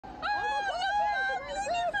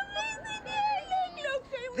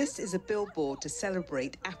This is a billboard to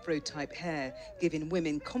celebrate Afro-type hair, giving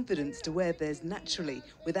women confidence to wear theirs naturally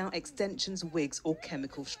without extensions, wigs or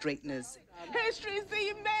chemical straighteners. History's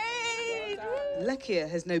being made! Lekia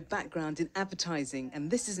has no background in advertising, and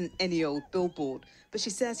this isn't any old billboard, but she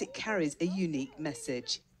says it carries a unique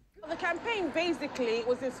message. The campaign basically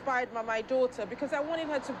was inspired by my daughter because I wanted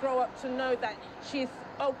her to grow up to know that she's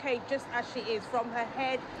okay just as she is, from her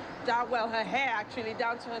head down, well, her hair actually,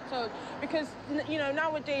 down to her toes. Because, you know,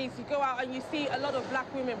 nowadays you go out and you see a lot of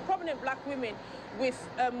black women, prominent black women, with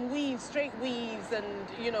weaves, straight weaves and,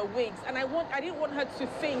 you know, wigs. And I didn't want her to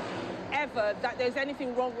think ever that there's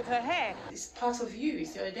anything wrong with her hair. It's part of you,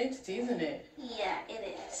 it's your identity, isn't it? Yeah,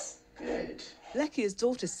 it is. Good. Lekia's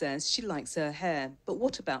daughter says she likes her hair, but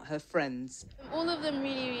what about her friends? All of them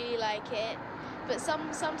really like it, but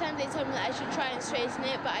sometimes they tell me that I should try and straighten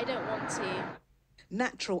it, but I don't want to.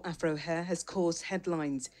 Natural Afro hair has caused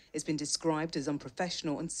headlines. It's been described as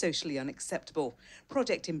unprofessional and socially unacceptable.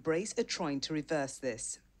 Project Embrace are trying to reverse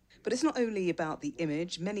this. But it's not only about the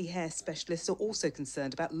image. Many hair specialists are also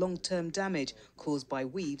concerned about long-term damage caused by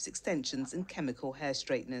weaves, extensions and chemical hair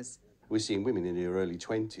straighteners. We're seeing women in their early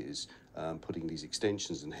 20s putting these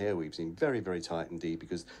extensions and hair weaves in very, very tight indeed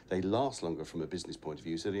because they last longer from a business point of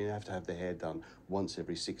view, so they have to have their hair done once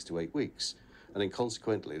every 6 to 8 weeks. And then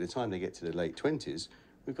consequently, the time they get to their late 20s,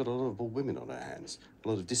 we've got a lot of old women on our hands, a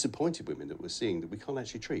lot of disappointed women that we're seeing that we can't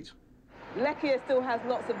actually treat. Lekia still has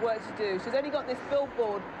lots of work to do. She's only got this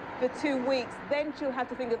billboard for 2 weeks. Then she'll have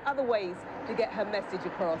to think of other ways to get her message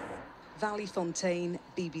across. Fontaine,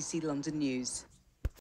 BBC London News.